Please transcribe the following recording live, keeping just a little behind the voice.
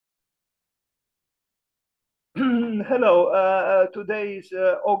Hello, today is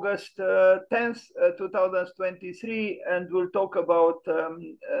August 10th, 2023, and we'll talk about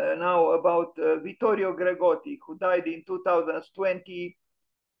now about Vittorio Gregotti, who died in 2020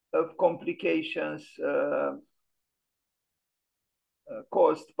 of complications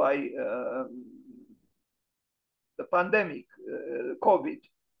caused by the pandemic, COVID.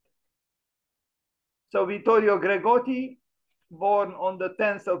 So Vittorio Gregotti, born on the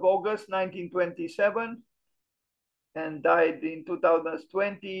 10th of August, 1927, and died in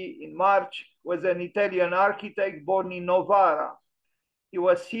 2020 in March, was an Italian architect born in Novara. He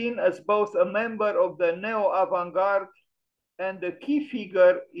was seen as both a member of the neo-avant-garde and a key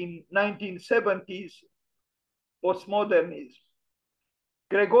figure in 1970s postmodernism.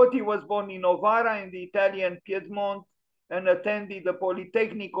 Gregotti was born in Novara in the Italian Piedmont and attended the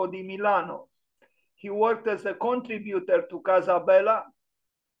Politecnico di Milano. He worked as a contributor to Casabella,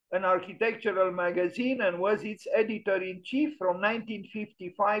 an architectural magazine, and was its editor-in-chief from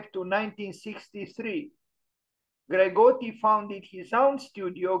 1955 to 1963. Gregotti founded his own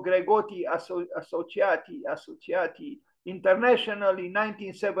studio, Gregotti Associati International, in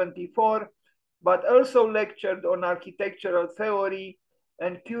 1974, but also lectured on architectural theory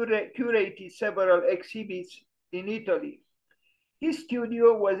and curated several exhibits in Italy. His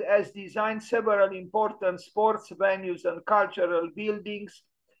studio has designed several important sports venues and cultural buildings,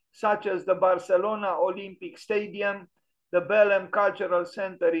 such as the Barcelona Olympic Stadium, the Belém Cultural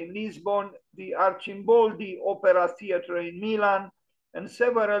Center in Lisbon, the Arcimboldi Opera Theatre in Milan, and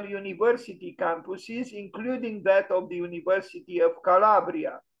several university campuses, including that of the University of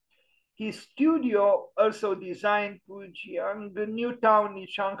Calabria. His studio also designed Pujiang, the new town in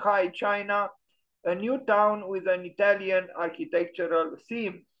Shanghai, China, a new town with an Italian architectural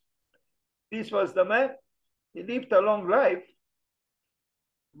theme. This was the man. He lived a long life,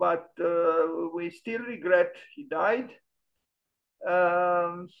 but we still regret he died.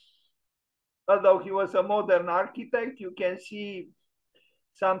 Although he was a modern architect, you can see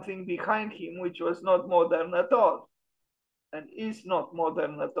something behind him which was not modern at all and is not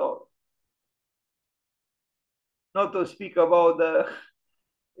modern at all. Not to speak about the,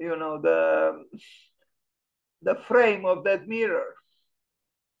 you know, the frame of that mirror.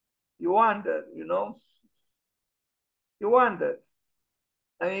 You wonder, you know, you wonder.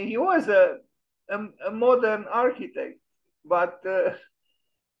 I mean, he was a modern architect, but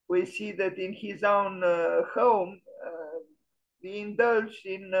we see that in his own home, he indulged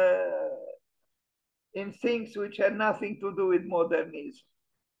in things which had nothing to do with modernism.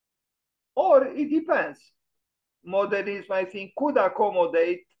 Or it depends. Modernism, I think, could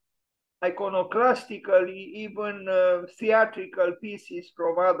accommodate iconoclastically even theatrical pieces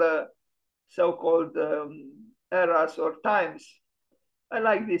from other so-called eras or times. I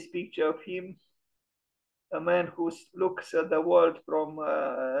like this picture of him, a man who looks at the world from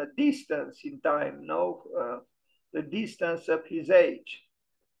a distance in time, the distance of his age.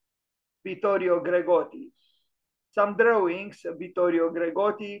 Vittorio Gregotti. Some drawings of Vittorio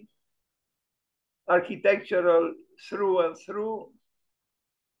Gregotti, architectural through and through.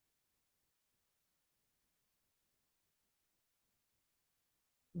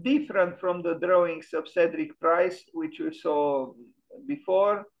 Different from the drawings of Cedric Price, which we saw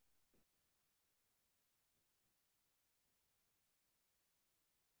before.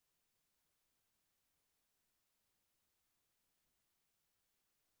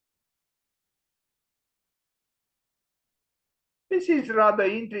 This is rather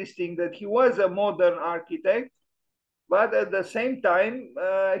interesting that he was a modern architect, but at the same time,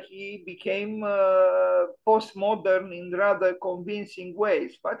 he became postmodern in rather convincing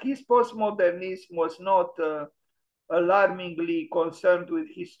ways. But his postmodernism was not alarmingly concerned with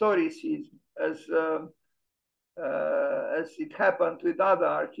historicism as it happened with other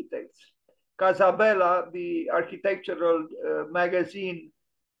architects. Casabella, the architectural magazine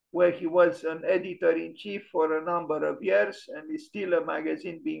where he was an editor-in-chief for a number of years, and is still a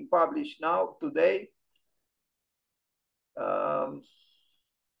magazine being published now, today.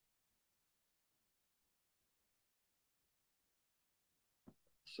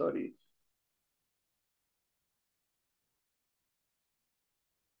 Sorry.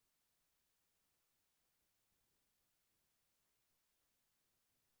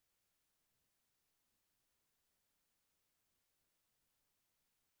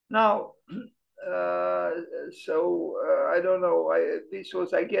 Now, I don't know. This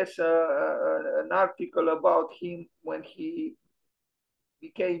was, I guess, an article about him when he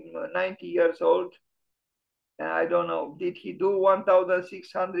became 90 years old. And I don't know, did he do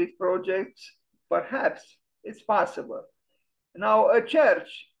 1,600 projects? Perhaps, it's possible. Now, a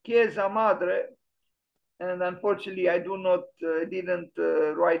church, Chiesa Madre, and unfortunately I didn't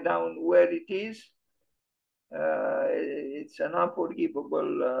write down where it is. It's an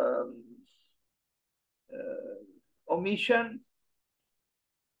unforgivable omission,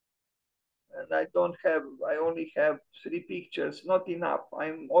 and I only have 3 pictures, not enough.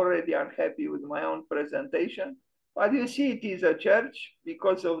 I'm already unhappy with my own presentation. But you see, it is a church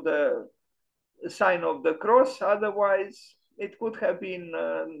because of the sign of the cross. Otherwise, it could have been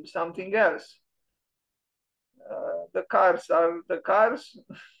something else. The cars are the cars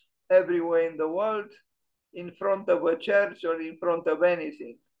everywhere in the world, in front of a church or in front of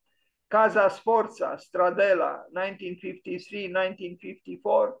anything. Casa Sforza, Stradella, 1953,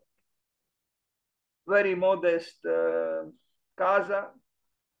 1954. Very modest casa,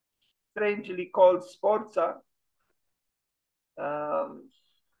 strangely called Sforza.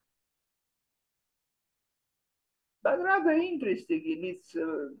 But rather interesting in its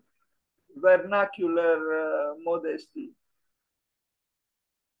vernacular modesty,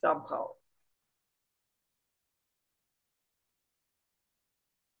 somehow.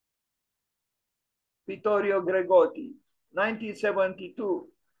 Vittorio Gregotti, 1972.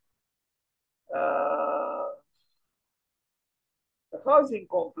 A housing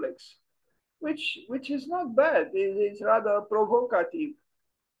complex, which is not bad. It's rather provocative,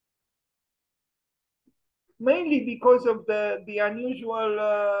 mainly because of the unusual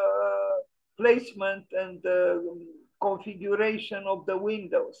placement and configuration of the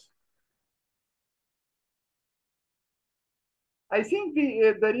windows. I think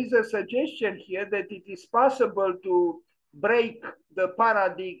there is a suggestion here that it is possible to break the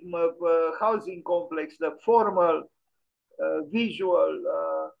paradigm of housing complex, the formal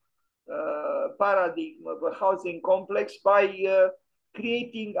visual paradigm of a housing complex, by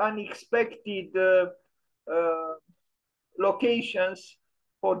creating unexpected locations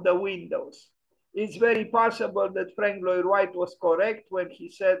for the windows. It's very possible that Frank Lloyd Wright was correct when he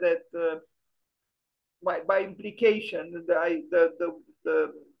said that by implication,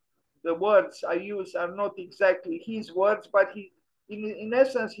 the words I use are not exactly his words, but in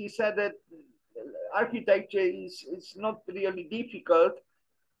essence, he said that architecture is not really difficult.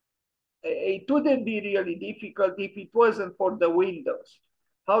 It wouldn't be really difficult if it wasn't for the windows,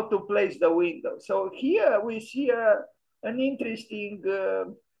 how to place the windows. So here we see an interesting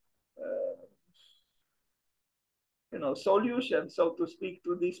solution, so to speak,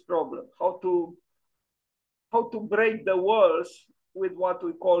 to this problem, how to break the walls with what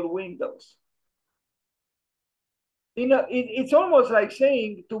we call windows. It's almost like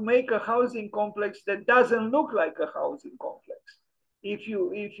saying to make a housing complex that doesn't look like a housing complex. If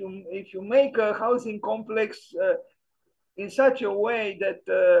you make a housing complex in such a way that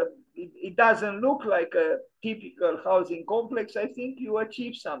it doesn't look like a typical housing complex, I think you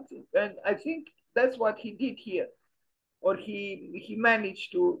achieve something, and I think that's what he did here, or he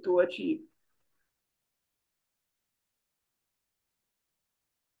managed to achieve.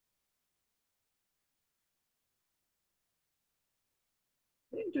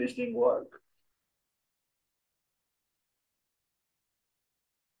 Interesting work.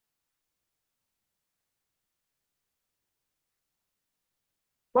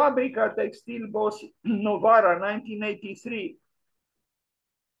 Fabrica Textil Boss Novara, 1983.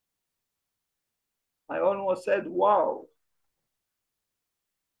 I almost said, wow.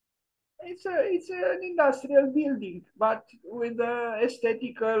 It's an industrial building, but with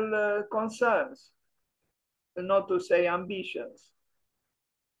aesthetical concerns, not to say ambitions.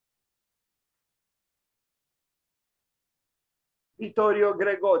 Vittorio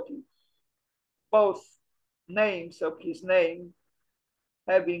Gregotti, both names of his name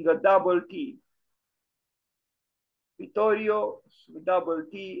having a double T. Vittorio with double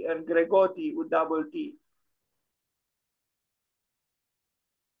T and Gregotti with double T.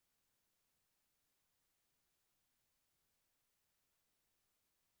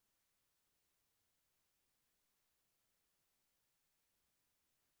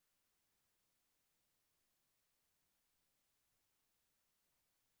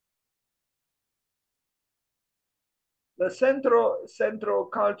 The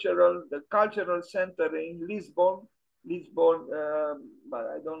cultural center in Lisbon, but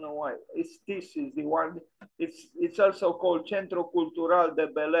I don't know why. This is the one. It's also called Centro Cultural de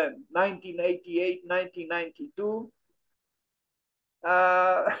Belém, 1988, 1992.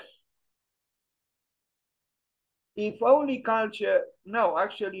 If only culture, no,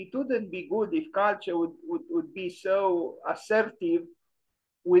 actually, it wouldn't be good if culture would be so assertive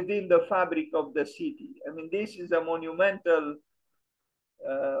within the fabric of the city. I mean, this is a monumental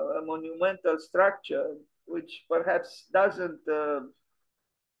structure which perhaps doesn't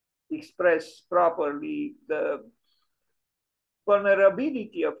express properly the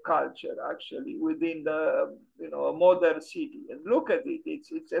vulnerability of culture actually within the a modern city. And look at it,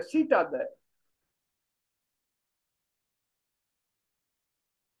 it's a citadel.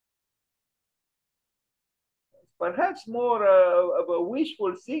 Perhaps more of a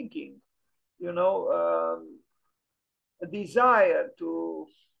wishful thinking, a desire to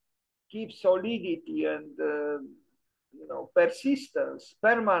keep solidity and persistence,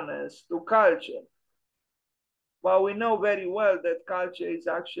 permanence to culture. But we know very well that culture is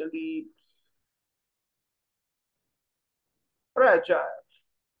actually fragile,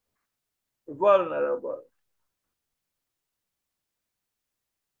 vulnerable.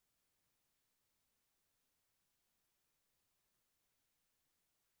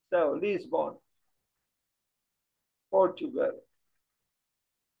 So Lisbon, Portugal,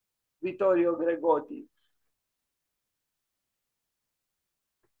 Vittorio Gregotti.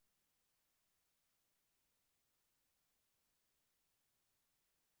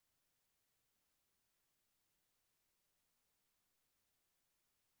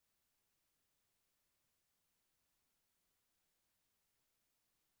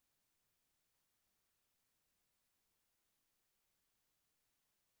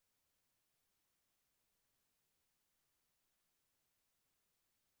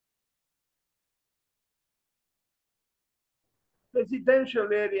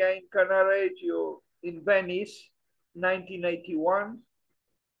 Residential area in Cannaregio in Venice, 1981.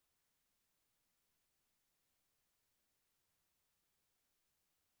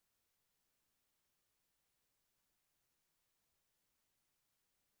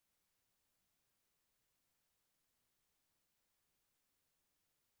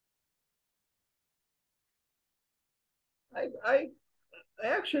 I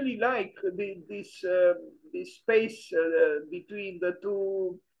actually like this space between the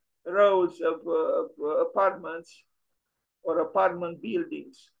two rows of apartments or apartment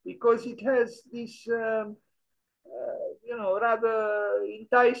buildings because it has this rather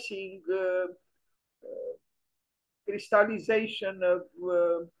enticing crystallization of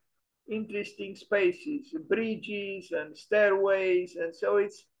interesting spaces, bridges and stairways, and so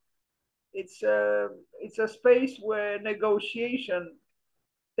it's uh, it's a space where negotiation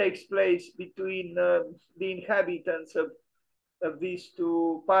takes place between the inhabitants of these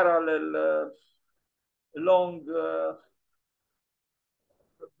two parallel long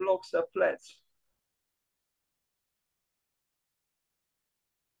blocks of flats.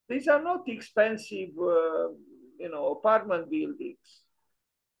 These are not expensive, apartment buildings.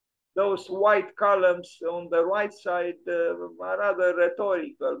 Those white columns on the right side are rather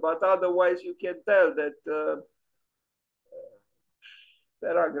rhetorical, but otherwise you can tell that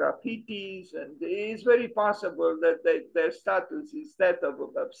there are graffitis, and it's very possible that their status is that of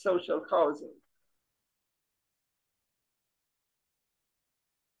social housing.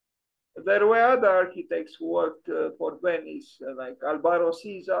 There were other architects who worked for Venice, like Alvaro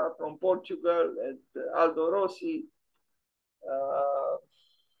Siza from Portugal and Aldo Rossi. Uh,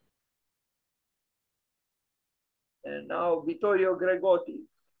 and now Vittorio Gregotti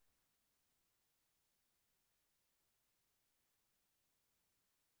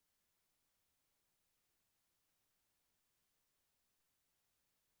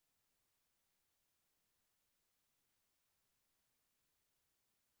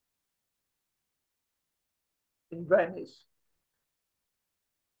in Venice.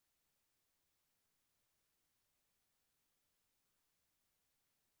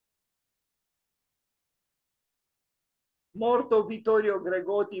 Morto Vittorio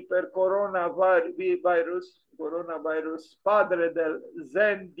Gregotti per coronavirus, padre del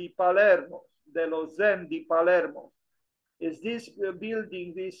Zen di Palermo, dello Zen di Palermo. Is this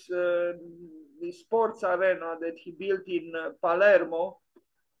building, this sports arena that he built in Palermo,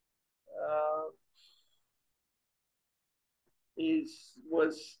 uh,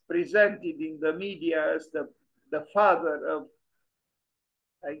 was presented in the media as the father of,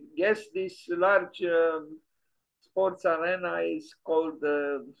 I guess, this large sports arena is called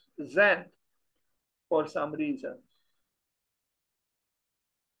Zen for some reason.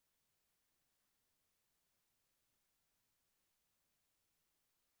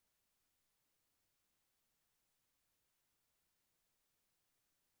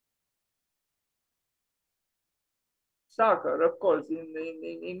 Soccer, of course,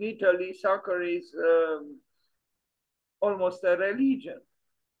 in Italy, soccer is almost a religion,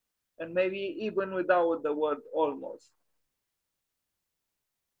 and maybe even without the word almost.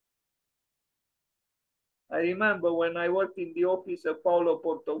 I remember when I worked in the office of Paolo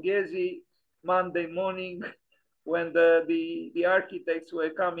Portoghesi, Monday morning, when the architects were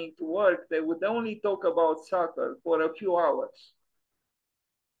coming to work, they would only talk about soccer for a few hours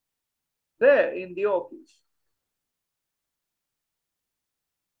there in the office.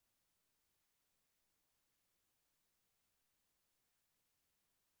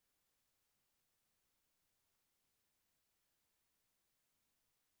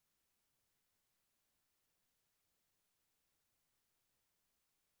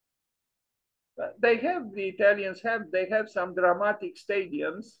 The Italians have some dramatic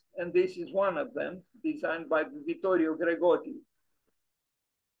stadiums, and this is one of them, designed by Vittorio Gregotti.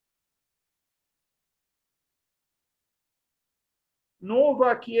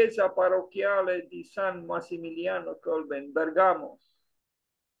 Nuova chiesa parrocchiale di San Massimiliano Colben, Bergamo.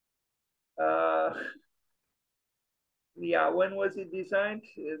 Uh, yeah, when was it designed?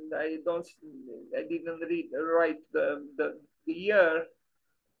 And I didn't write the year,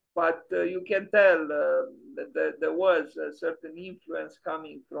 but you can tell that there was a certain influence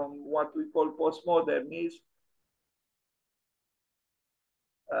coming from what we call postmodernism.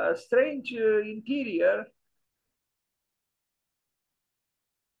 Strange interior.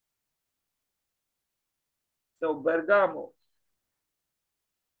 So Bergamo.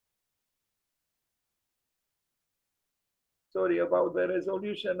 Sorry about the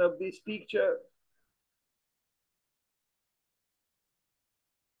resolution of this picture.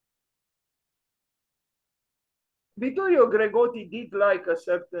 Vittorio Gregotti did like a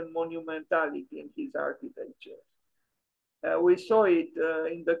certain monumentality in his architecture. We saw it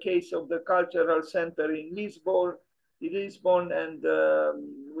in the case of the cultural center in Lisbon, and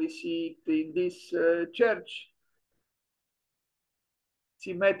we see it in this church,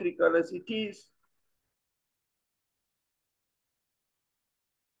 symmetrical as it is.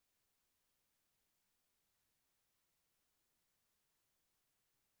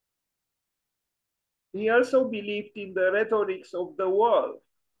 He also believed in the rhetorics of the world.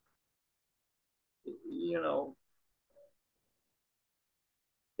 You know,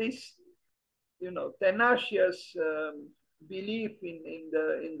 this, tenacious belief in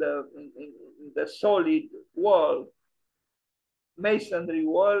the solid world, masonry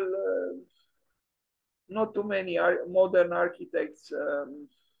world. Not too many modern architects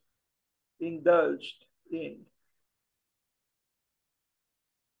indulged in.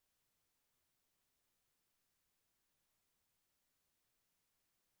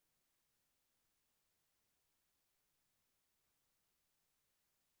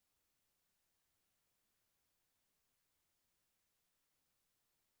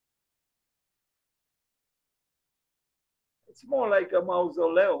 It's more like a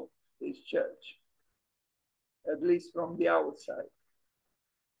mausoleum, this church, at least from the outside.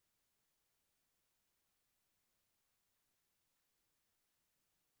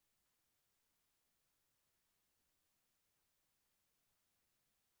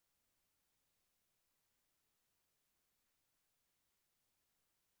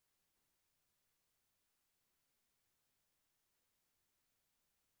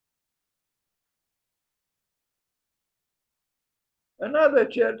 Another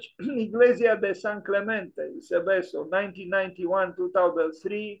church, Iglesia de San Clemente, Seveso,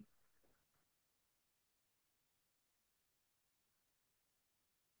 1991-2003.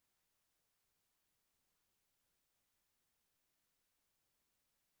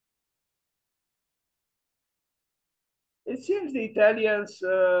 It seems the Italians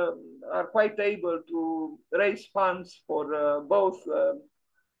are quite able to raise funds for both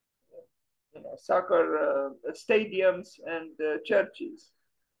soccer stadiums and churches.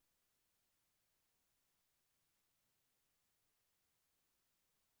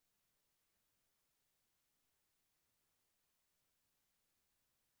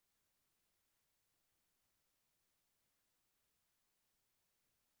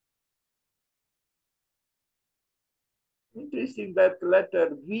 Interesting that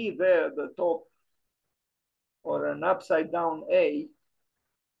letter V there, the top, or an upside down A.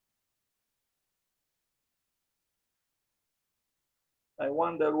 I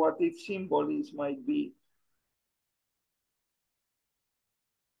wonder what its symbolism might be.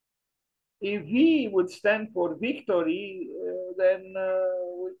 If V would stand for victory, then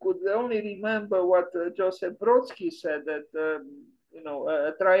we could only remember what Joseph Brodsky said, that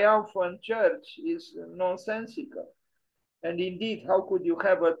a triumphant church is nonsensical. And indeed, how could you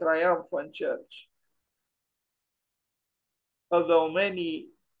have a triumphant church? Although many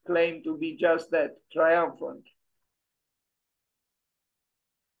claim to be just that, triumphant.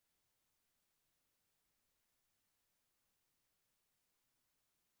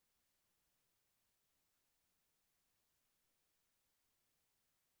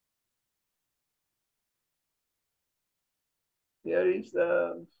 Here is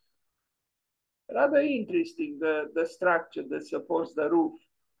the rather interesting, the structure that supports the roof.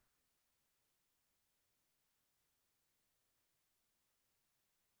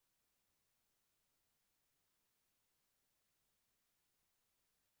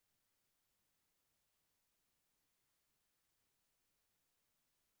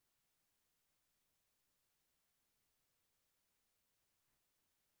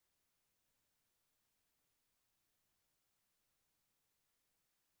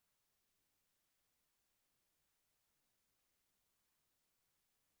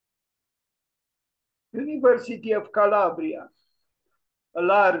 University of Calabria, a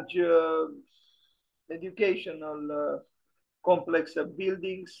large educational complex of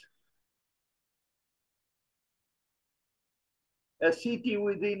buildings, a city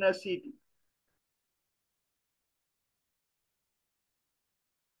within a city.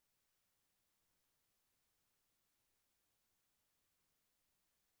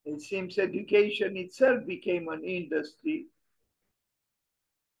 It seems education itself became an industry.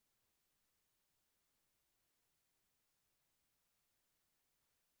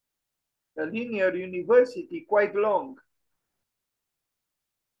 A linear university, quite long,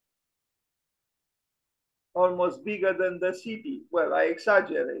 almost bigger than the city. Well, I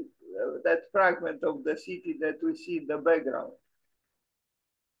exaggerate that fragment of the city that we see in the background.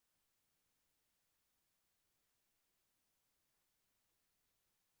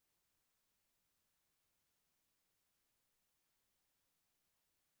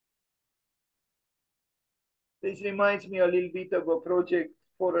 This reminds me a little bit of a project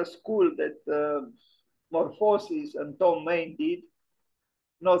for a school that Morphosis and Tom Main did.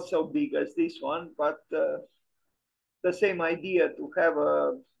 Not so big as this one, but the same idea to have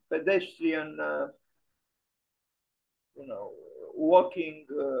a pedestrian, walking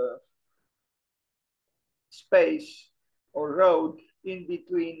space or road in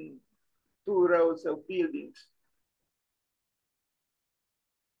between two rows of buildings.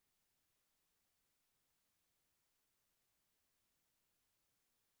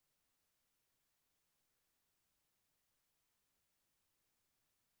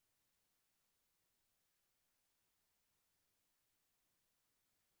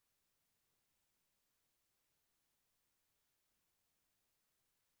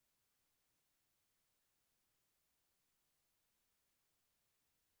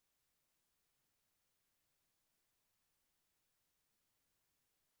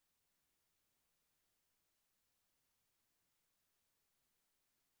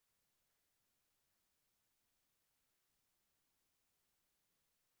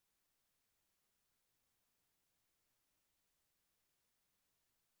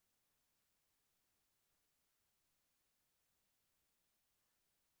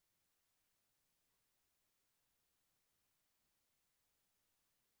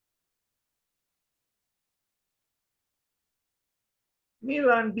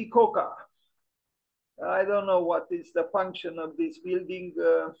 Milan Bicocca. I don't know what is the function of this building.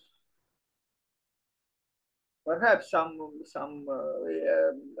 Perhaps a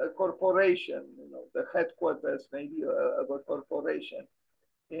corporation, the headquarters maybe of a corporation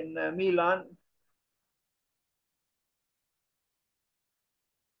in Milan.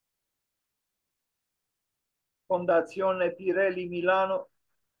 Fondazione Pirelli Milano.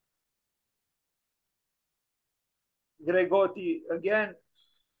 Gregotti again.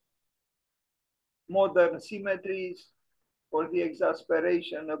 Modern symmetries, for the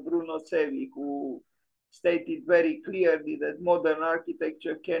exasperation of Bruno Sevi, who stated very clearly that modern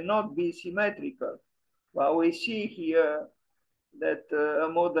architecture cannot be symmetrical. But we see here that a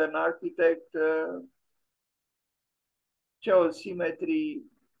modern architect chose symmetry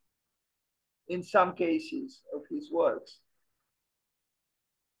in some cases of his works.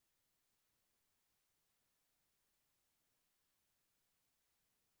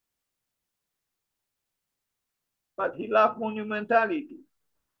 But he loved monumentality,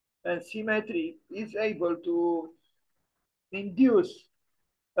 and symmetry is able to induce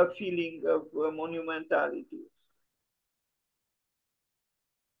a feeling of monumentality.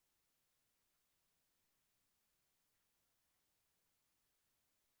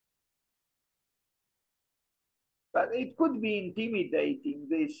 But it could be intimidating,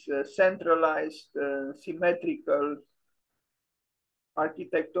 this centralized, symmetrical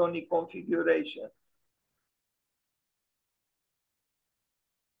architectonic configuration.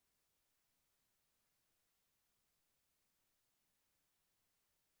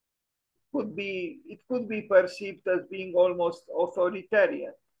 It could be perceived as being almost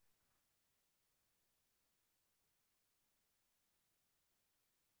authoritarian.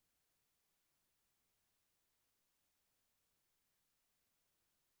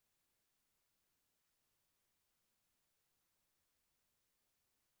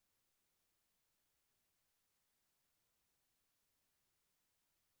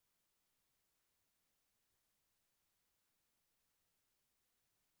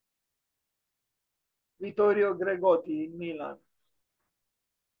 Vittorio Gregotti in Milan.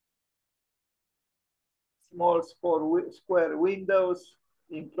 Small square windows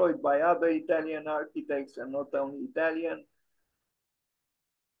employed by other Italian architects and not only Italian.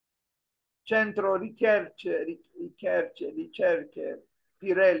 Centro ricerche,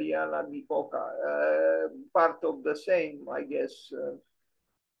 Pirelli alla Bicoca, part of the same, I guess,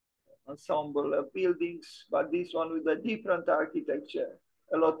 ensemble of buildings, but this one with a different architecture,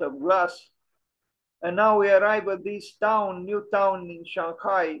 a lot of glass. And now we arrive at this town, new town in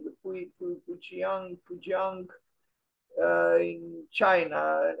Shanghai, Pujiang, in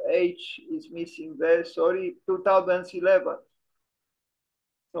China. H is missing there, sorry, 2011.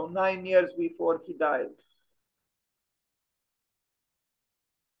 So 9 years before he died.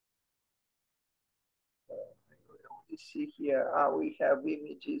 You see here, we have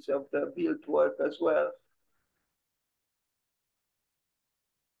images of the built work as well.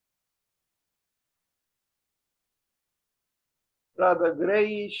 Rather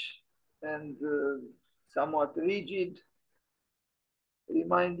grayish and somewhat rigid,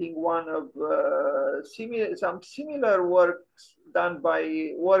 reminding one of some similar works done by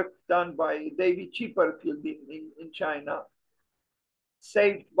David Chipperfield in China,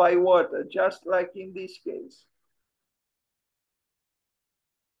 saved by water, just like in this case.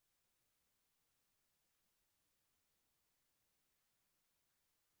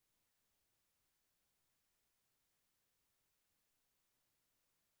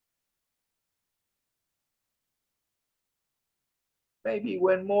 Maybe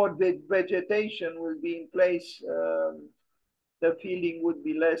when more vegetation will be in place, the feeling would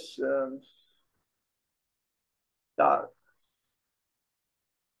be less dark.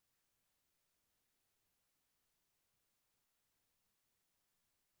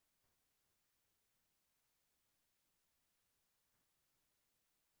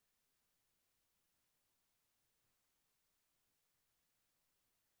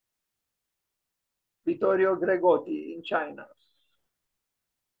 Vittorio Gregotti in China.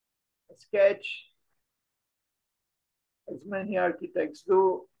 A sketch, as many architects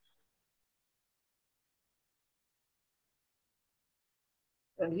do.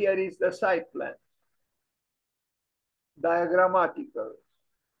 And here is the site plan. Diagrammatical,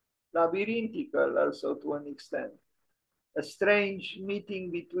 labyrinthical also to an extent. A strange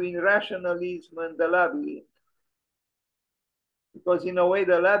meeting between rationalism and the labyrinth. Because in a way,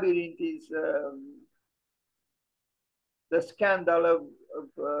 the labyrinth is the scandal of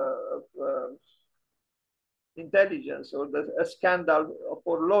intelligence, or a scandal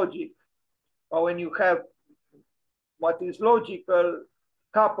for logic. But when you have what is logical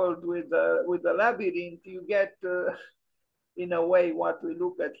coupled with the labyrinth, you get, in a way, what we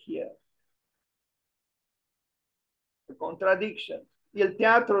look at here. The contradiction. Il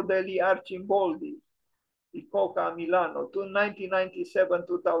Teatro degli Arcimboldi, Icoca, Milano,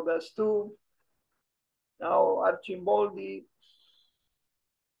 1997-2002. Now Arcimboldi,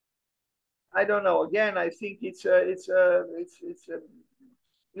 I don't know. Again, I think you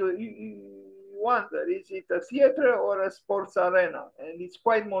wonder, is it a theater or a sports arena? And it's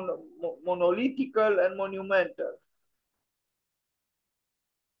quite monolithical and monumental.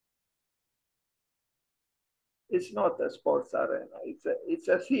 It's not a sports arena. It's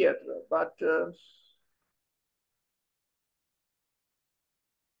a theater, but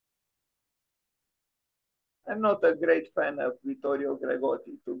I'm not a great fan of Vittorio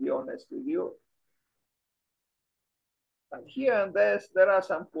Gregotti, to be honest with you. But here and there are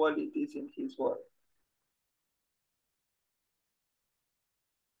some qualities in his work.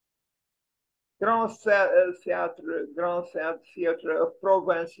 Grand Theatre of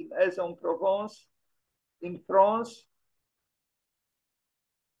Provence in Aix-en-Provence, in France.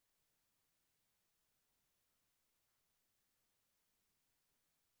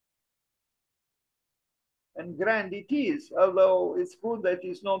 And grand it is, although it's good that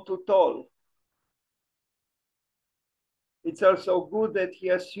it's not too tall. It's also good that he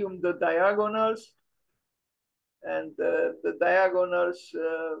assumed the diagonals, and the diagonals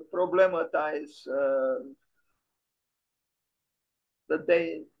problematize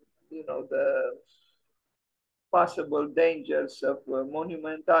the possible dangers of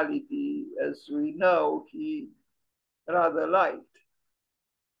monumentality, as we know he rather liked.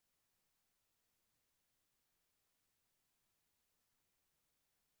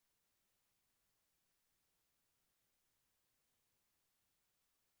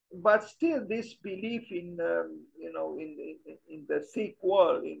 But still, this belief in in the thick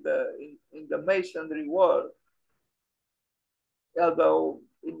wall, in the masonry wall, although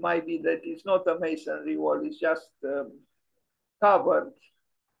it might be that it's not a masonry wall, it's just covered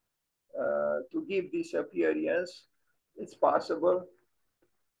to give this appearance. It's possible.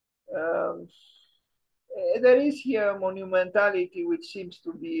 Um, there is here monumentality which seems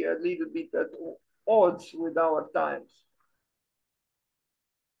to be a little bit at odds with our times.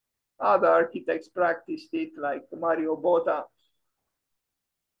 Other architects practiced it, like Mario Botta,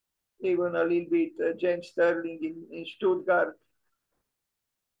 even a little bit James Sterling in Stuttgart.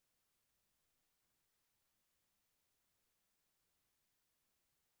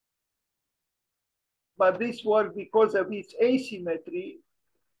 But this work, because of its asymmetry,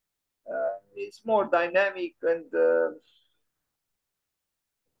 is more dynamic and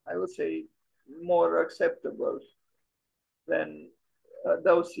I would say more acceptable than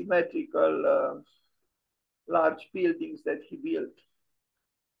those symmetrical large buildings that he built.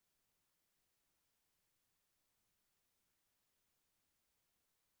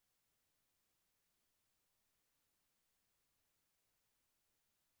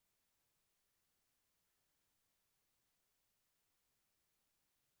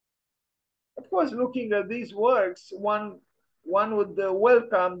 Of course, looking at these works, one would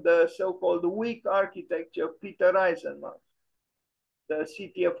welcome the so-called weak architecture of Peter Eisenman, the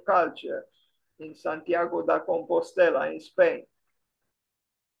city of culture in Santiago da Compostela in Spain.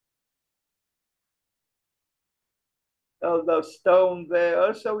 Although stone there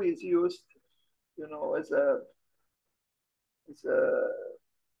also is used, as a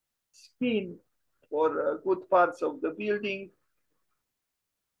skin for good parts of the building.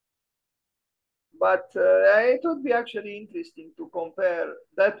 But it would be actually interesting to compare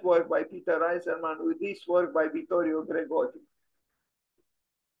that work by Peter Eisenman with this work by Vittorio Gregotti.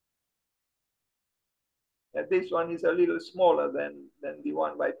 This one is a little smaller than the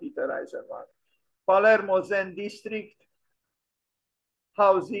one by Peter Eisenman. Palermo Zen District,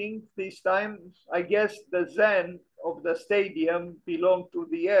 housing this time. I guess the Zen of the stadium belonged to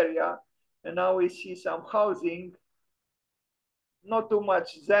the area, and now we see some housing. Not too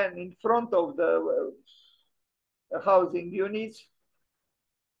much Zen in front of the housing units.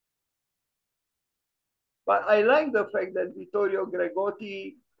 But I like the fact that Vittorio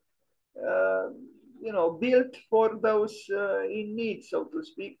Gregotti, built for those in need, so to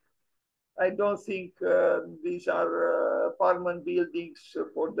speak. I don't think these are apartment buildings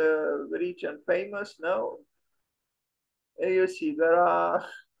for the rich and famous. No. You see, there are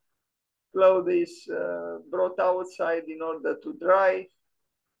clothes brought outside in order to dry.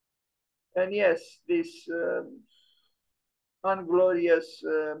 And yes, this unglorious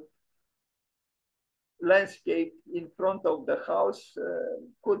landscape in front of the house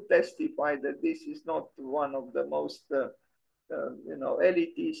could testify that this is not one of the most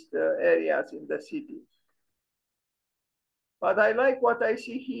elitist areas in the city. But I like what I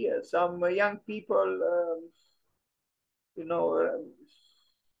see here. Some young people,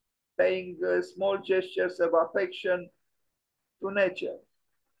 paying small gestures of affection to nature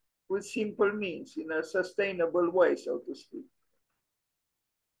with simple means in a sustainable way, so to speak.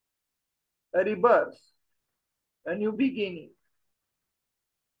 A rebirth, a new beginning,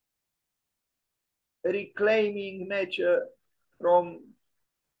 reclaiming nature from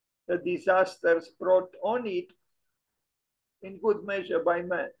the disasters brought on it in good measure by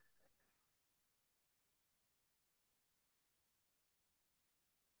man.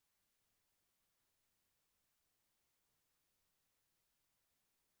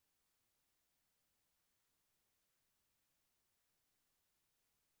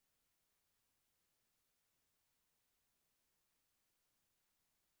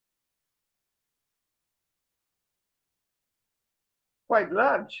 Quite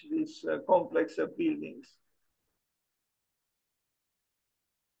large, this complex of buildings.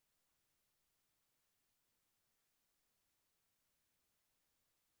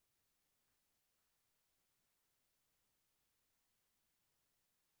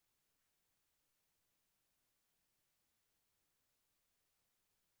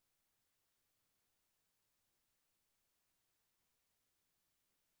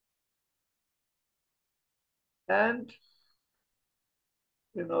 And,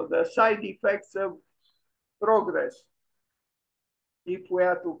 the side effects of progress, if we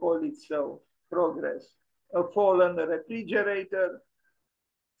are to call it so, progress. A fallen refrigerator,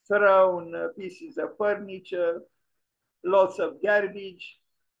 thrown pieces of furniture, lots of garbage.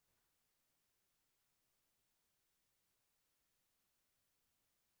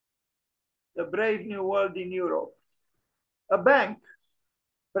 The brave new world in Europe. A bank,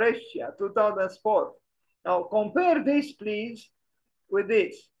 Brescia, 2004. Now compare this, please, with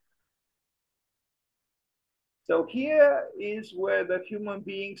this. So here is where the human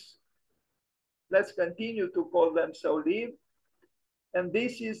beings, let's continue to call them so, live. And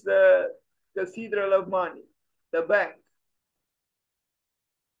this is the Cathedral of Money, the bank.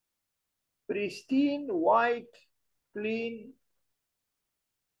 Pristine, white, clean,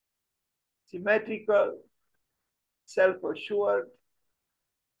 symmetrical, self-assured,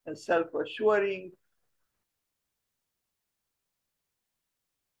 and self-assuring.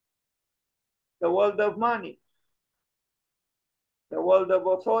 The world of money, the world of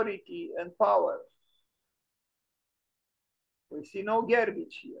authority and power. We see no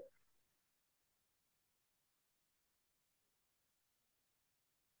garbage here.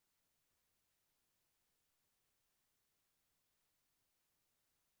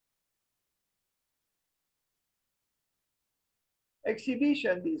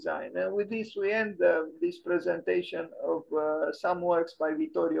 Exhibition design. And with this, we end this presentation of some works by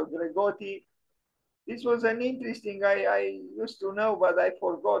Vittorio Gregotti. This was an interesting, I used to know, but I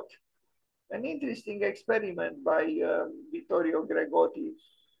forgot, an interesting experiment by Vittorio Gregotti.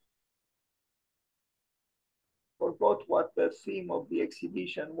 Forgot what the theme of the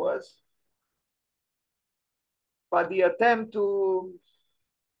exhibition was, but the attempt to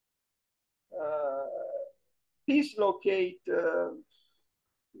dislocate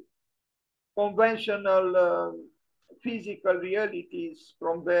conventional physical realities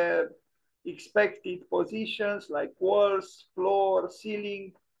from their expected positions like walls, floor,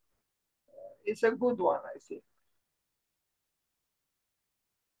 ceiling. It's a good one, I think.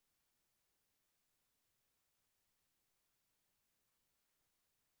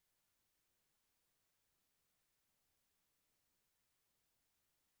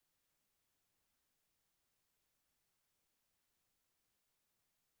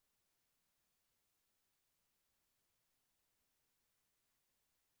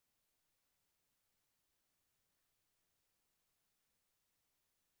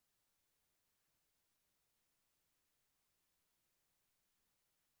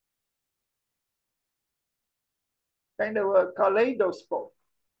 Kind of a kaleidoscope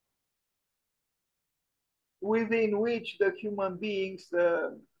within which the human beings,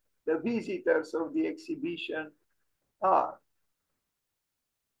 the visitors of the exhibition are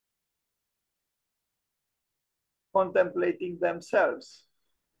contemplating themselves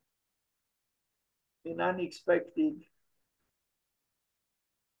in unexpected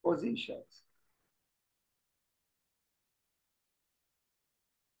positions.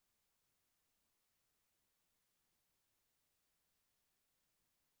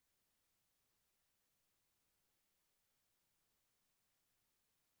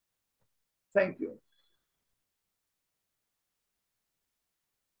 Thank you.